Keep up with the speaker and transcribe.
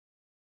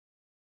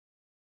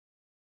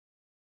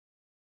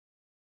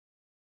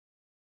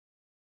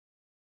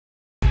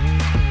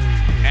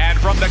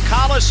from the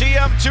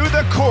Coliseum to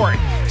the court.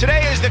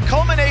 Today is the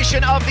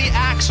culmination of the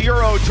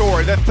Azzurra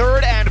Tour, the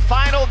third and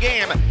final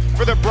game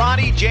for the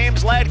Bronny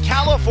James-led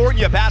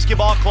California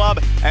Basketball Club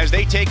as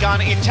they take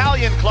on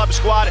Italian club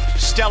squad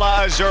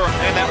Stella Azzurra.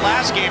 In that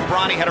last game,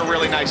 Bronny had a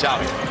really nice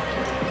outing.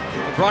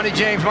 Bronny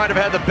James might have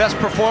had the best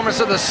performance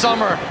of the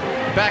summer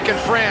back in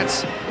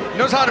France. He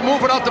knows how to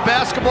move without the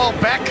basketball,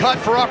 back cut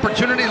for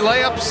opportunity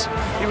layups.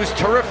 He was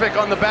terrific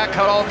on the back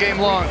cut all game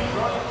long.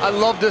 I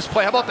love this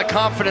play. How about the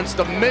confidence,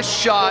 the missed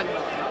shot?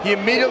 He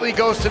immediately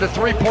goes to the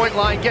three-point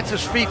line, gets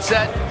his feet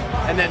set,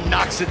 and then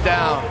knocks it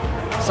down.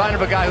 Sign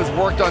of a guy who's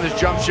worked on his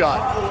jump shot.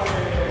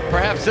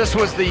 Perhaps this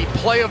was the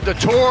play of the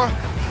tour,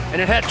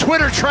 and it had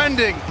Twitter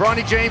trending.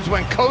 Bronny James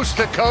went coast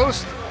to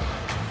coast,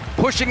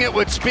 pushing it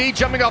with speed,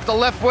 jumping off the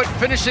left foot,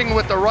 finishing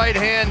with the right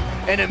hand,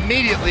 and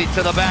immediately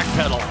to the back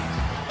pedal.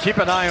 Keep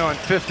an eye on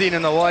 15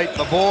 in the white,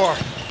 Mabor.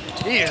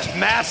 He is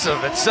massive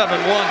at 7'1",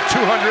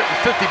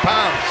 250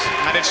 pounds.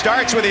 And it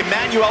starts with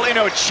Emmanuel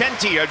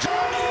Innocenti.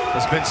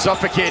 Has been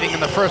suffocating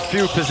in the first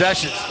few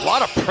possessions. A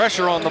lot of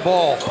pressure on the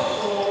ball.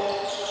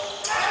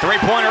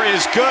 Three-pointer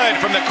is good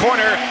from the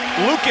corner.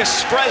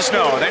 Lucas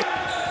Fresno.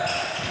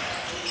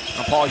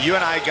 Now, Paul, you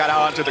and I got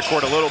out onto the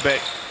court a little bit.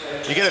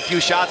 You get a few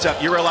shots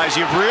up, you realize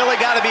you've really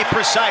got to be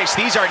precise.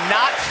 These are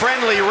not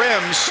friendly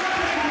rims.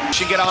 You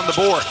should get on the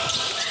board.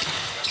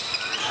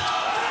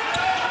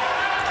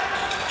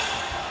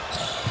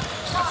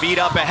 Feet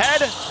up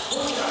ahead,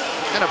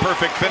 and a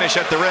perfect finish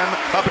at the rim.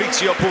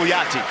 Fabrizio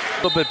Pugliatti.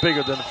 A little bit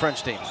bigger than the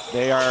French team.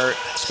 They are,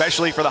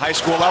 especially for the high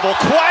school level,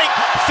 quite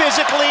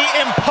physically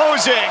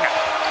imposing.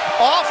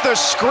 Off the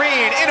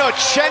screen,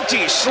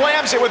 Innocenti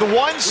slams it with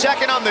 1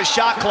 second on the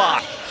shot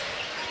clock.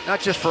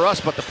 Not just for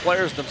us, but the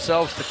players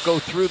themselves to go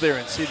through there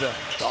and see the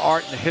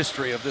art and the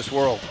history of this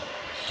world.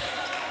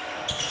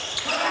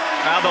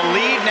 Now the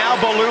lead now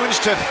balloons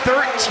to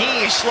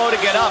 13. Slow to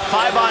get up.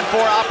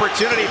 5-on-4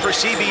 opportunity for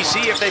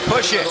CBC if they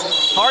push it.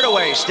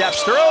 Hardaway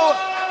steps through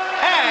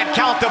and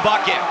count the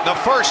bucket. The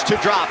first to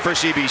drop for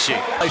CBC.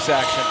 Nice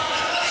action.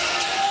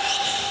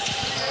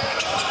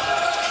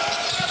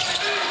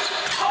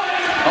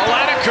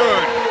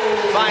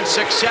 Oladokun finds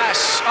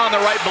success on the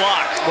right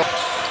block.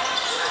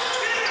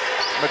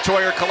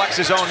 Matoyer collects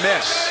his own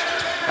miss.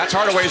 That's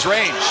Hardaway's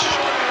range.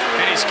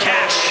 And he's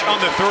cash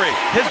on the three.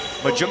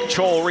 Majuk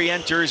Chol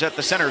re-enters at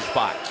the center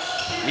spot.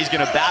 He's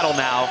going to battle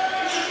now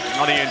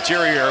on the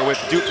interior with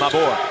Duke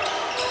Mabor.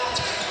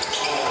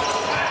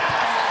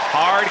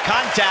 Hard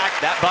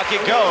contact. That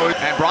bucket goes.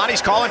 And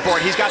Bronny's calling for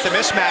it. He's got the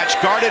mismatch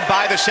guarded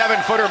by the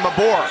 7-footer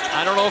Mabor.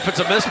 I don't know if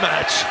it's a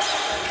mismatch.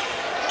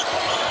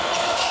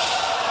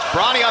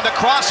 Bronny on the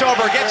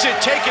crossover gets it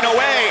taken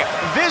away.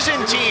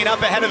 Byzantine up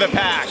ahead of the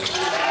pack.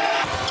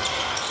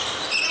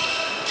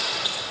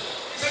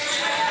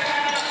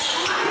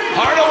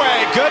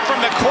 Hardaway, good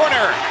from the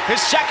corner.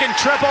 His second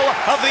triple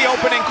of the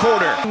opening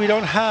quarter. We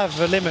don't have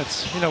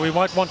limits. You know, we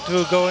might want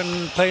to go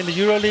and play in the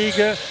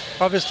EuroLeague.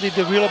 Obviously,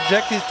 the real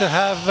objective is to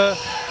have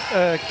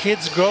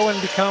kids grow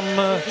and become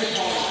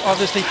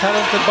obviously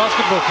talented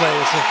basketball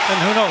players. And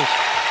who knows?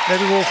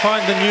 Maybe we'll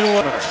find the new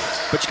one.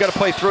 But you got to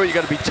play through it. You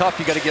got to be tough.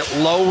 You got to get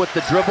low with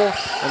the dribble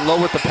and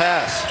low with the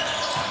pass.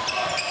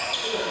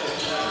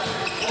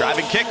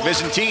 Driving kick,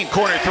 Byzantine,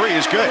 corner three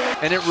is good.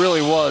 And it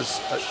really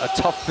was a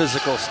tough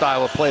physical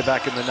style of play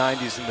back in the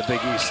 90s in the Big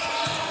East.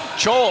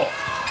 Chol,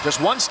 just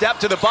one step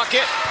to the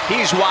bucket.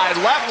 He's wide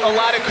left.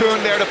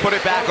 Oladokun there to put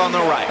it back on the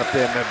right. Up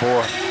there,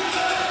 Mabor.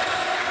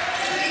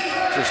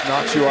 Just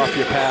knocks you off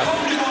your path.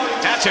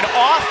 That's an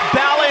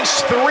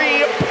off-balance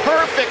three,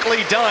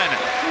 perfectly done.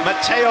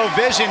 Matteo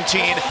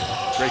Byzantine.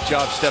 Great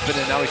job stepping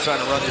in. Now he's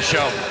trying to run the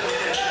show.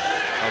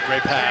 Oh,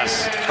 great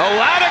pass.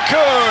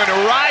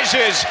 Oladokun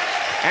rises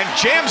and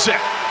jams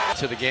it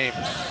to the game.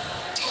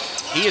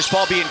 He is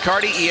Paul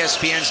Biancardi,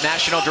 ESPN's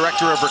National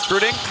Director of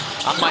Recruiting.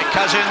 I'm Mike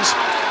Cousins.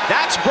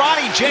 That's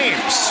Bronny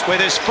James with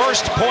his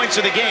first points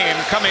of the game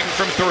coming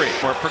from three.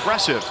 More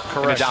progressive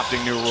in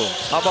adopting new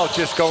rules. How about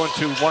just going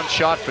to one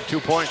shot for 2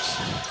 points?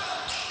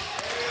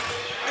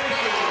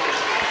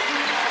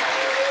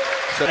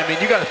 So, I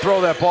mean, you got to throw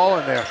that ball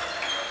in there.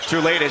 Too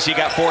late as he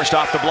got forced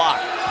off the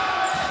block.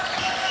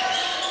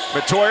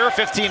 Matoyer,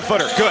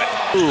 15-footer, good.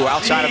 Ooh,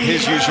 outside of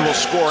his usual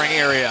scoring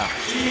area.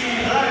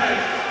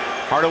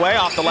 Hardaway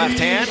off the left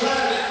hand.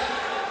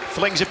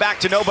 Flings it back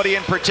to nobody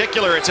in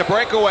particular. It's a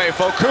breakaway.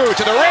 Foku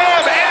to the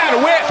rim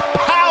and with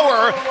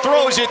power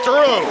throws it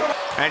through.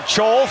 And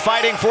Chol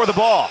fighting for the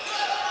ball.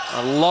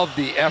 I love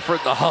the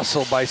effort, the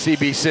hustle by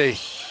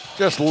CBC.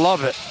 Just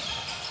love it.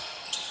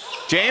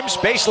 James,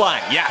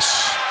 baseline,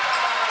 yes.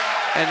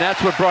 And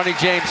that's what Bronny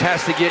James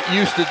has to get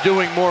used to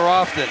doing more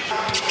often.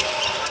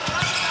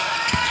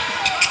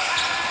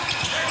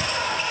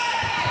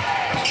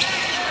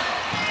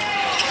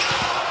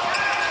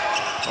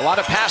 A lot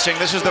of passing.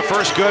 This is the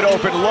first good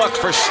open look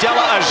for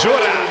Stella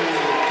Azzurra.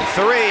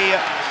 Three,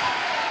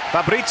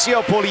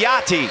 Fabrizio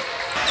Pugliatti.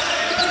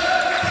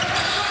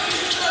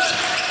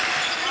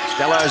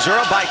 Stella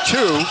Azzurra by 2.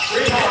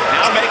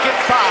 Now make it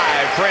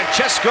 5.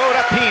 Francesco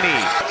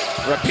Rapini.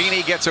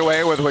 Rapini gets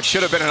away with what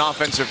should have been an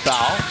offensive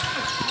foul.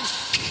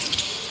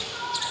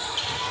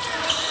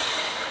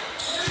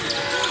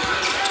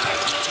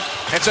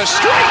 It's a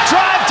straight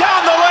drive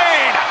down the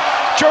lane.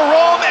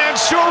 Jerome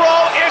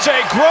Azzurra is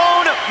a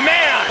grown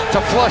man.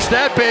 To flush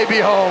that baby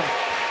home.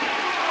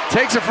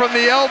 Takes it from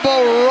the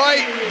elbow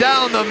right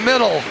down the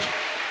middle.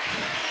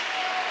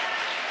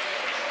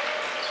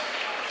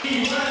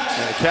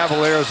 And the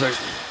Cavaliers are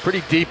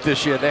pretty deep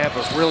this year. They have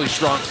a really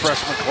strong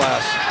freshman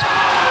class.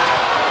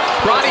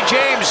 Bronny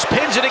James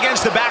pins it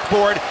against the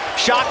backboard.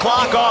 Shot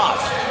clock off.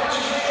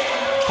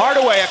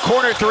 Hardaway, a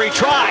corner three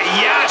try.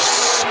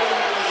 Yes!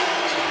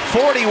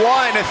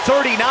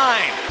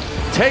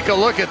 41-39. Take a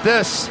look at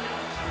this.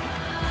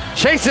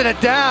 Chasing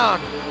it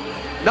down.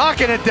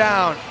 Knocking it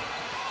down.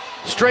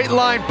 Straight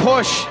line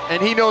push,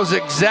 and he knows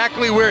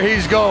exactly where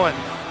he's going.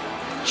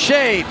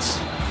 Shades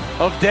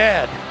of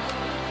Dad.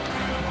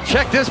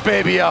 Check this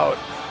baby out.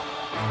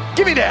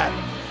 Give me that.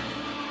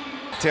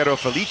 Tero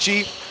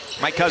Felici,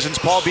 my cousins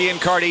Paul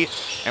Biancardi,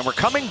 and we're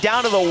coming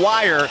down to the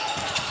wire.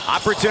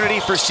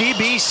 Opportunity for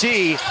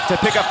CBC to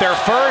pick up their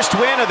first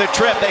win of the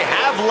trip. They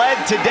have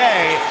led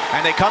today,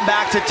 and they come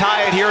back to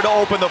tie it here to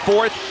open the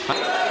fourth.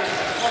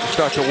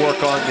 Start to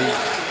work on the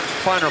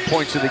finer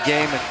points of the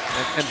game,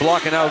 and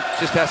blocking out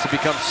just has to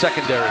become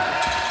secondary.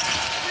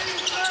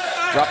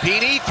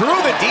 Rapini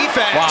through the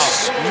defense.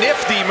 Wow.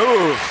 Nifty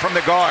move from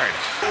the guard.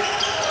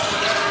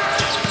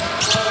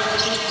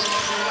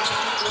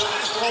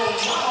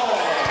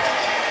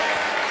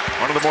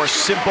 One of the more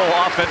simple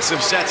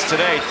offensive sets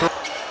today.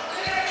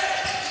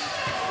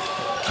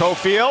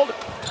 Cofield,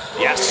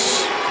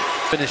 yes.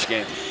 Finish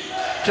game,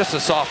 just a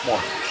sophomore.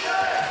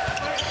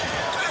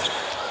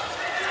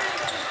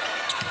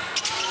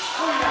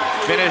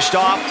 Finished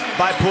off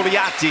by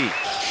Pugliatti.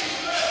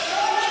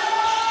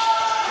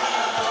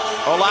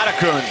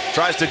 Oladokun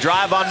tries to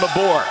drive on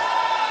Mabor.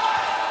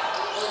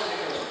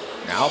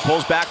 Now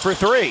pulls back for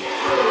three.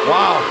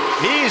 Wow,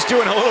 he's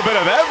doing a little bit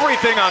of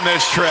everything on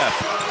this trip.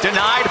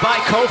 Denied by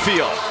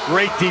Cofield.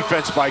 Great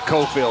defense by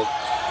Cofield.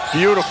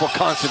 Beautiful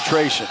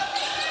concentration.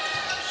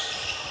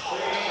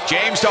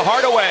 James to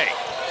Hardaway.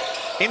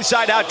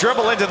 Inside out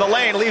dribble into the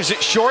lane, leaves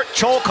it short.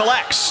 Chol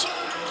collects.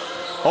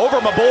 Over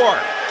Mabor.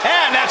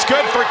 And that's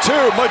good for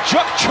two.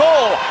 Majuk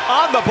Chol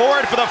on the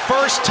board for the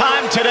first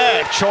time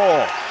today.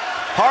 Chol.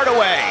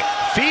 Hardaway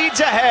feeds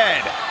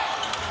ahead.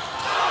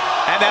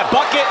 And that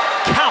bucket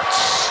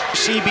counts.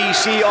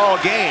 CBC all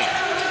game.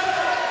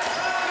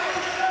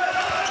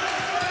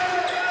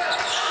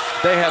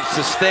 They have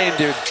sustained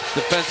their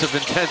defensive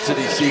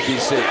intensity,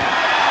 CBC.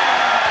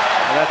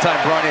 And that time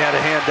Bronny had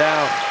a hand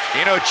down.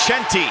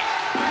 Innocenti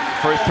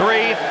for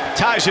three,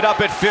 ties it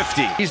up at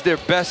 50. He's their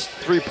best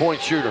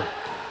three-point shooter,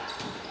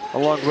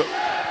 along with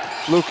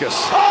Lucas.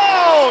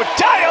 Oh,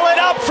 dial it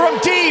up from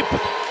deep.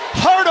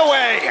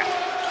 Hardaway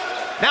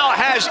now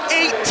has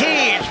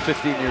 18.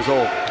 15 years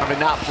old. Having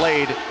not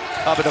played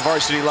up at the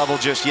varsity level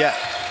just yet.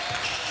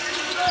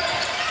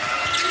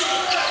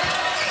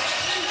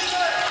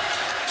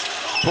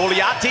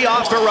 Pugliatti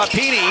off for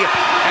Rapini,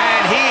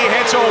 and he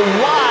hits a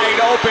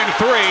wide open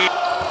three.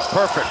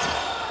 Perfect.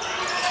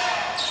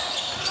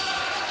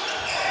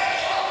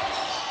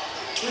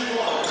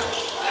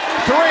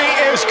 Three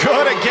is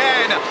good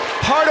again.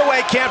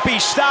 Hardaway can't be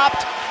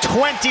stopped.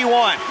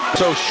 21.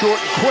 So short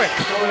and quick.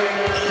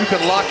 You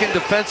can lock in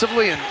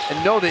defensively and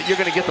know that you're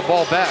going to get the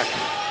ball back.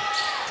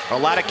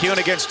 Oladokun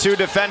against two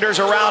defenders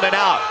around and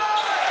out.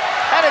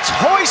 And it's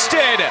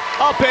hoisted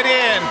up and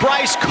in.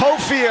 Bryce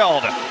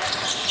Cofield.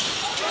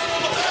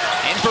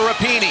 In for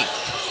Rapini.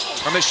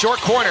 From the short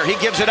corner, he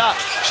gives it up.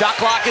 Shot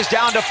clock is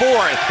down to 4.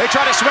 They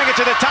try to swing it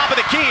to the top of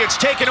the key. It's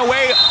taken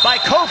away by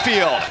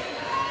Cofield.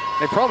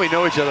 They probably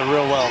know each other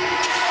real well.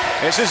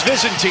 This is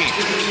Byzantine.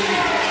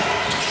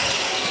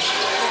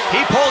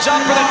 He pulls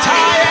up for the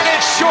tie, and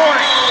it's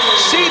short.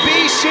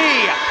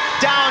 CBC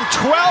down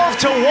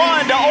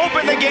 12-1 to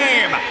open the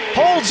game.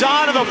 Holds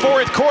on to the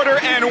fourth quarter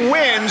and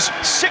wins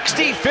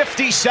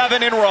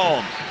 60-57 in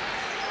Rome.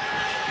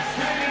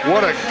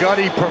 What a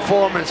gutty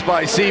performance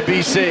by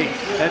CBC.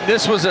 And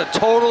this was a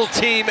total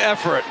team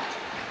effort.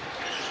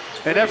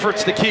 And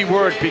effort's the key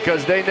word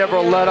because they never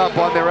let up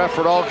on their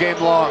effort all game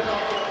long.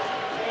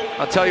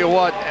 I'll tell you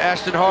what,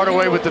 Ashton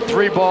Hardaway with the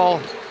three ball,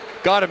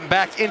 got him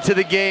back into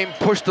the game,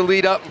 pushed the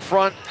lead up in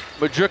front.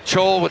 Majuk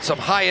Chol with some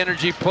high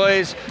energy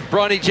plays.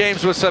 Bronny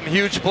James with some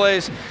huge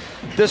plays.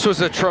 This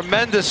was a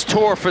tremendous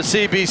tour for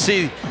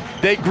CBC.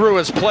 They grew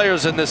as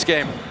players in this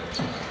game.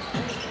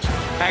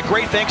 And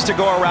great thanks to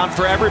go around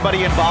for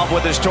everybody involved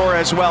with this tour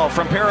as well,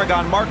 from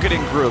Paragon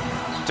Marketing Group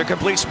to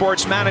Complete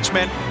Sports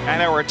Management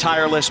and our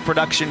tireless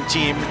production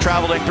team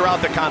traveling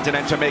throughout the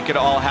continent to make it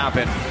all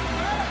happen.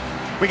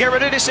 We get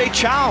ready to say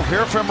ciao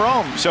here from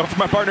Rome. So for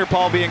my partner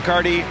Paul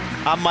Biancardi,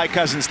 I'm Mike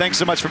Cousins. Thanks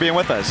so much for being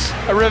with us.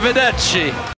 Arrivederci.